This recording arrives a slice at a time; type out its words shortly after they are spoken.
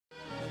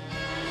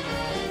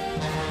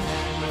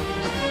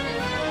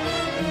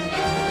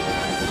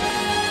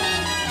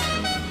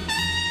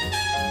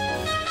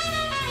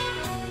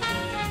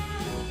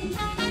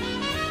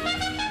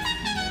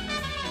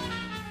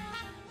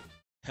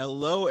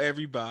Hello,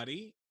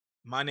 everybody.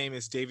 My name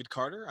is David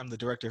Carter. I'm the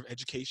Director of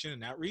Education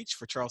and Outreach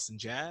for Charleston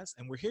Jazz,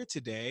 and we're here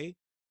today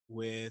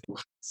with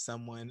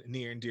someone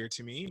near and dear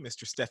to me,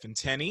 Mr. Stephan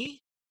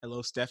Tenney.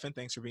 Hello, Stephan.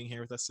 Thanks for being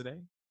here with us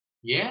today.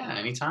 Yeah,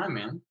 anytime,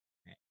 man.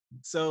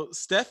 So,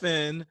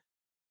 Stephan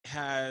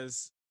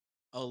has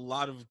a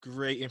lot of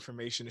great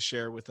information to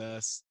share with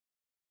us,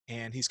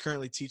 and he's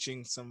currently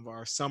teaching some of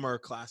our summer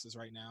classes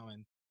right now,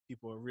 and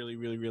people are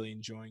really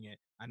enjoying it.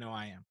 I know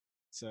I am.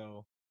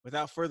 So,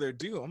 without further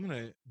ado, I'm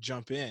going to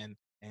jump in.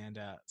 And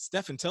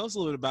Stephan, tell us a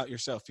little bit about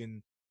yourself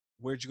and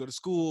where'd you go to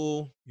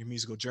school, your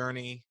musical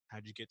journey,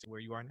 how'd you get to where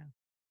you are now?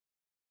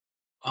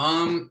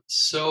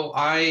 So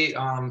I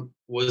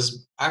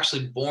was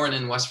actually born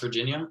in West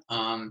Virginia.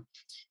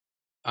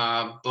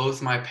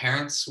 Both my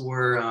parents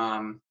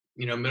were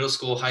middle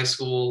school, high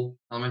school,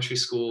 elementary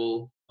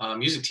school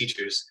music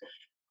teachers.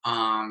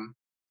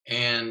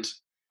 And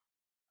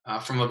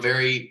From a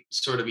very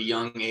sort of a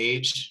young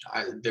age,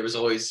 there was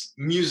always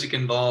music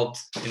involved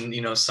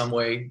in some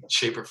way,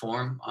 shape, or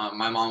form.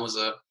 My mom was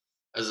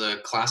a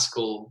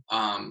classical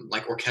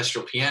like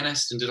orchestral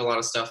pianist and did a lot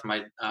of stuff.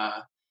 My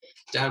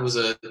dad was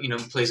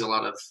plays a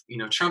lot of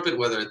trumpet,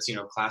 whether it's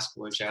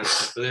classical or jazz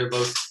stuff. But they're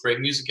both great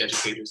music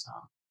educators.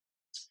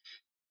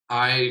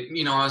 I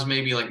was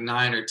maybe like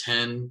 9 or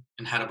 10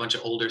 and had a bunch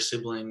of older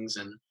siblings,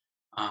 and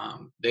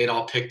they had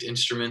all picked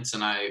instruments,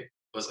 and I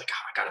was like,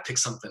 oh, I gotta pick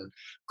something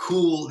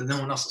cool that no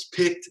one else has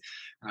picked.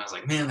 And I was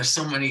like, man, there's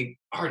so many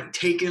already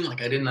taken.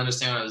 Like I didn't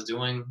understand what I was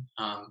doing,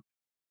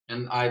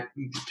 and I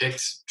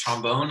picked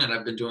trombone, and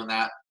I've been doing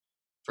that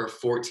for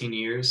 14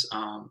 years.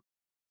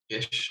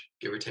 Ish,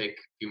 give or take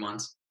a few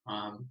months.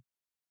 But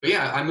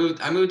yeah, I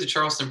moved to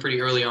Charleston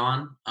pretty early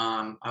on.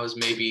 I was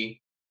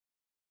maybe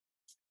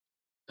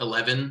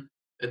 11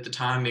 at the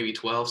time, maybe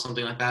 12,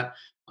 something like that.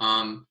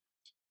 Um,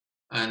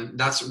 and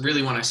that's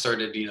really when I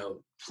started,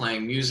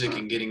 playing music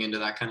and getting into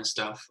that kind of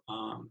stuff.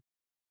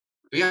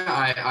 But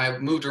yeah, I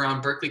moved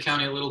around Berkeley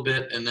County a little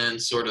bit, and then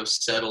sort of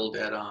settled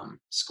at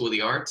School of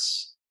the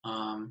Arts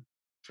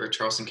for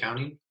Charleston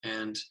County,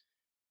 and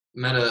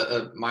met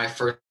my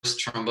first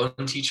trombone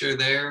teacher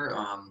there.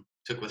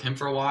 Took with him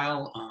for a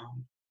while.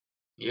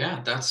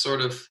 Yeah, that's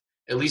sort of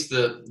at least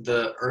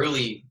the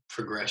early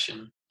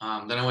progression.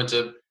 Then I went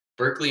to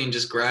Berkeley and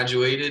just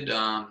graduated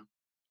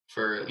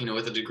for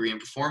with a degree in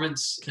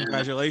performance. And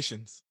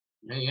Congratulations.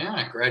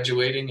 yeah,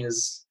 graduating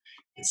is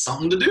it's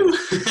something to do.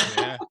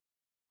 Yeah,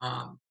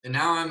 And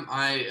now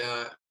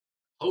I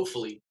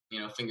hopefully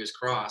fingers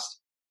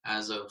crossed,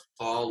 as of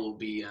fall will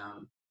be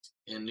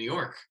in New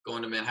York,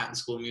 going to Manhattan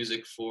School of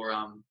Music for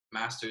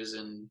masters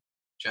in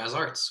jazz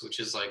arts, which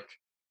is like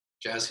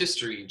jazz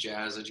history,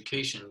 jazz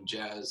education,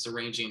 jazz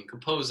arranging,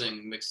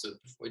 composing, mixed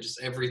with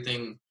just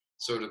everything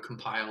sort of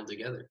compiled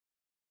together.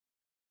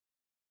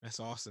 that's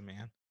awesome,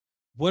 man.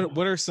 Yeah.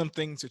 What are some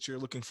things that you're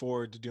looking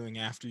forward to doing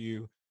after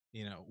you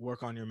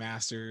work on your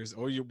masters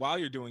or while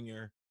you're doing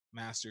your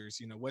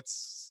masters,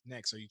 what's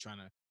next? Are you trying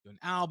to do an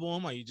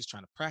album? Are you just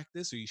trying to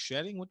practice? Are you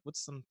shedding?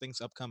 What's some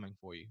things upcoming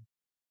for you?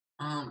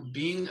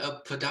 Being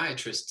a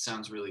podiatrist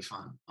sounds really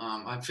fun.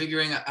 I'm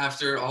figuring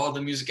after all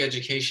the music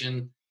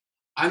education,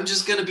 I'm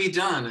just gonna be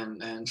done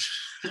and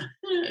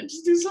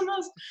just do something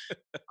else.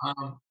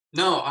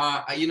 No,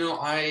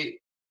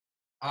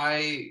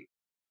 I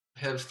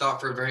have thought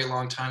for a very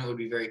long time it would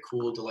be very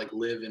cool to like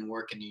live and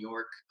work in New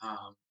York.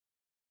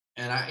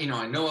 And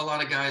I know a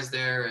lot of guys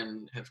there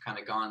and have kind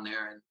of gone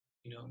there and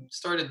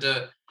started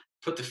to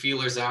put the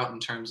feelers out in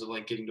terms of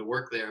like getting to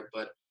work there.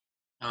 But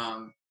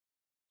um,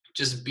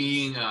 just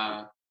being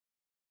not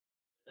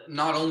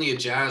only a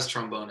jazz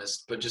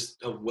trombonist, but just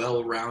a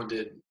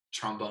well-rounded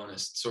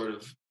trombonist, sort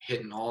of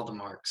hitting all the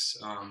marks.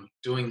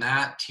 Doing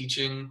that,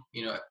 teaching,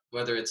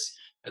 whether it's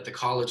at the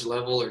college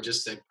level or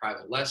just like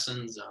private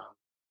lessons,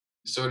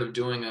 sort of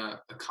doing a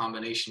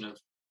combination of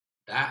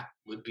that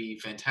would be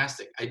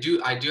fantastic. I do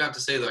have to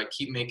say though, I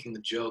keep making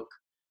the joke.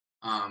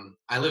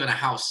 I live in a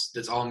house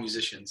that's all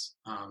musicians.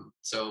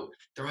 So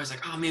they're always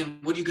like, oh man,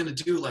 what are you gonna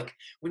do? Like,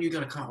 when are you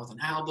gonna come out with an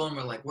album,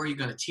 or like, where are you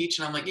gonna teach?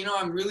 And I'm like,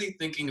 I'm really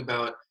thinking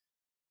about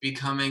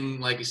becoming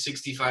like a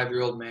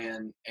 65-year-old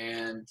man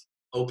and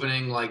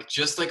opening like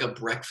just like a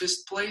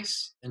breakfast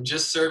place and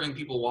just serving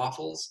people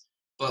waffles,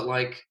 but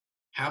like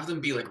have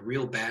them be like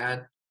real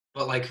bad,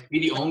 but like be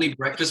the only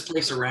breakfast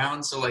place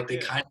around. So like they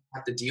Yeah, kind of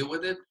have to deal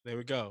with it. there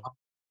we go.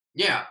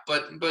 Yeah,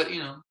 but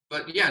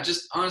yeah,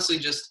 just honestly,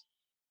 just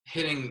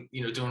hitting,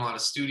 doing a lot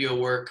of studio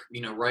work,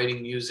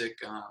 writing music,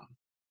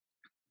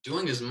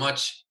 doing as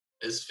much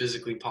as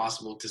physically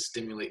possible to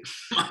stimulate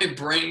my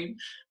brain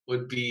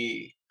would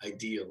be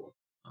ideal.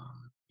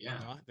 Yeah.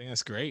 No, I think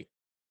that's great.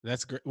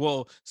 That's great.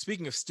 Well,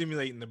 speaking of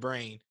stimulating the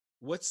brain,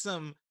 what's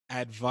some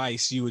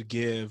advice you would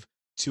give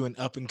to an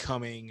up and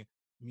coming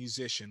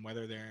musician,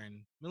 whether they're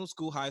in middle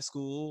school, high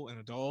school, an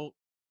adult?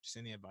 Just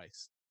any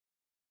advice.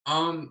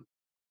 Um,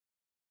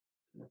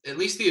 at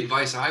least the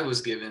advice I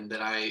was given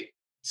that I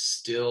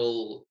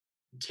still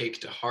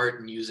take to heart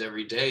and use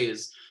every day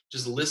is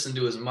just listen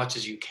to as much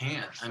as you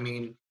can. I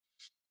mean,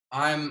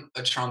 I'm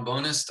a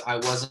trombonist. I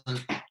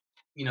wasn't,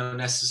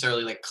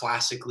 necessarily like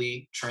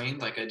classically trained.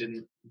 Like I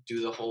didn't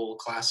do the whole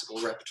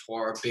classical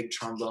repertoire, big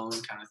trombone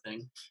kind of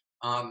thing.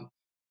 Um,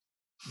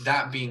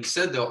 that being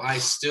said, though, I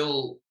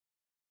still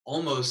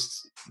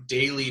almost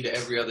daily to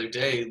every other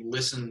day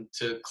listen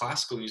to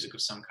classical music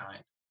of some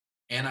kind,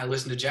 and I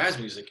listen to jazz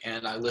music,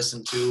 and I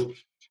listen to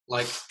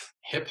like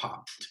hip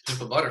hop. To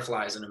Pimp a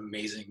Butterfly is an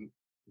amazing,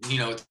 it's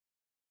an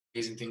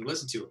amazing thing to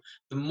listen to.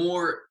 The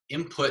more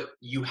input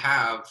you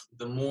have,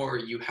 the more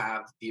you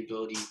have the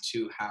ability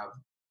to have,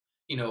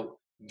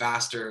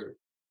 vaster,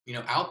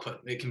 output.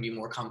 It can be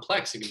more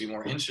complex. It can be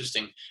more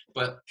interesting.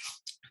 But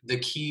the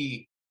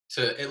key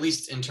to, at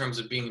least in terms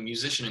of being a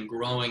musician and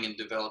growing and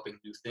developing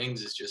new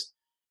things, is just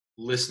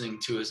listening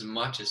to as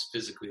much as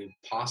physically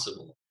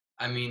possible.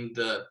 I mean,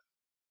 the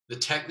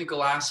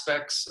technical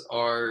aspects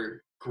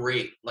are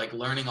great, like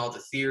learning all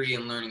the theory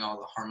and learning all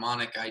the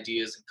harmonic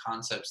ideas and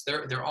concepts.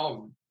 They're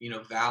all,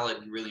 valid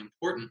and really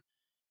important.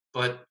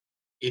 But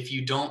if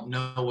you don't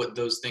know what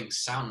those things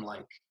sound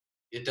like,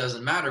 it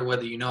doesn't matter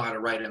whether you know how to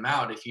write them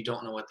out. If you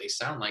don't know what they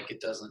sound like, it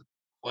doesn't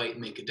quite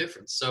make a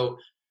difference. So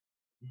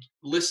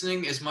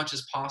listening as much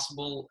as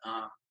possible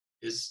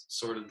is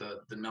sort of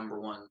the number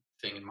one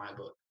thing in my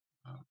book,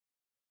 um,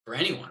 for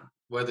anyone,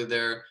 whether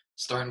they're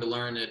starting to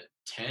learn at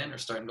 10 or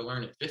starting to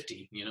learn at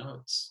 50.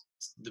 It's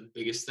the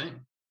biggest thing.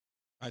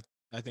 I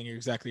I think you're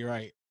exactly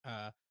right.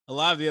 A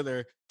lot of the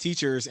other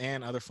teachers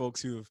and other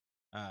folks who've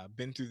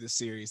been through this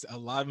series, a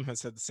lot of them have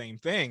said the same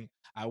thing.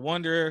 I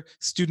wonder,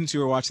 students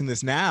who are watching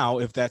this now,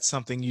 if that's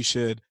something you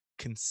should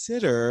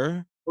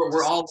consider.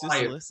 We're all Just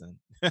liars. listen.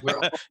 We're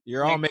all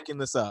You're all making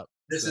this up.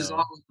 this is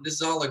all So this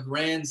is all a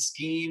grand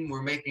scheme.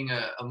 We're making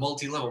a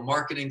multi-level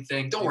marketing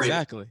thing. Don't worry about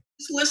it. exactly.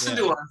 Just listen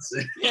to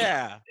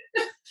Yeah. us.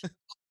 Yeah.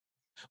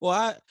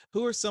 Well,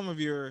 who are some of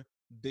your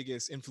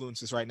biggest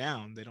influences right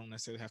now? They don't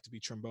necessarily have to be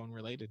trombone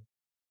related.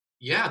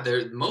 Yeah,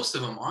 there most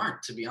of them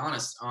aren't, to be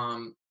honest.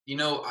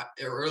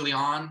 Early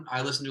on,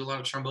 I listened to a lot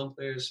of trombone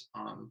players,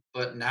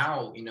 but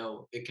now,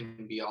 it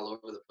can be all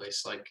over the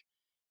place. Like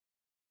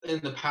in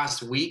the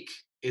past week,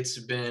 it's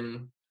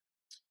been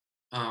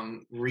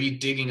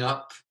re-digging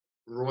up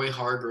Roy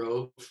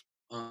Hargrove,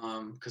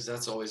 because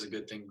that's always a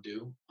good thing to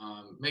do.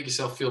 Make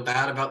yourself feel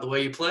bad about the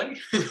way you play.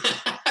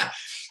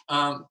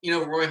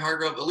 Roy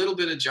Hargrove, a little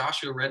bit of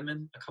Joshua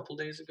Redman a couple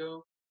days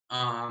ago.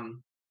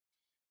 Um,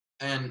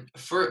 and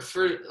for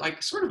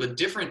like sort of a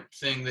different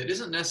thing that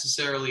isn't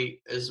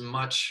necessarily as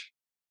much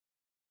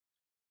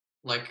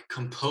like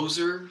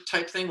composer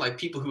type thing, like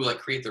people who like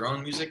create their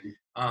own music.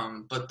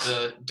 But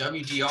the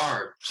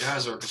WDR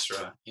Jazz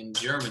Orchestra in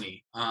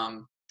Germany,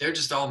 they're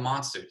just all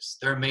monsters.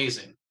 They're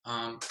amazing.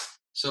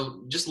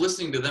 So just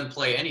listening to them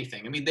play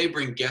anything. I mean, they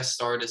bring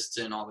guest artists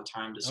in all the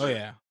time to Oh sort of,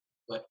 yeah.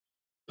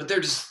 but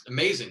they're just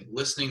amazing.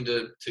 Listening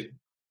to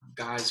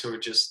guys who are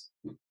just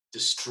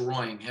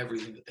destroying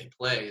everything that they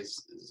play is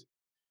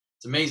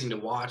it's amazing to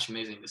watch,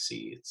 amazing to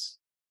see. It's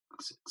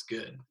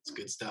good. It's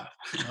good stuff.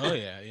 Oh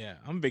yeah, yeah.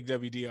 I'm a big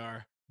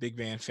WDR big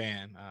band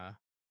fan. I'm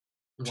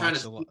trying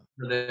to Watched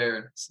a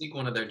lot. sneak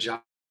one of their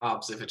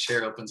jobs if a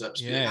chair opens up.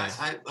 Just be like,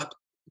 Yeah. I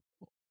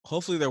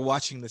Hopefully they're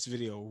watching this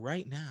video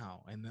right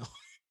now and they'll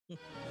hey.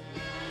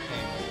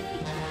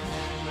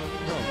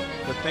 No,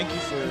 but thank you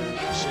for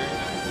sharing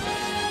that with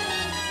us.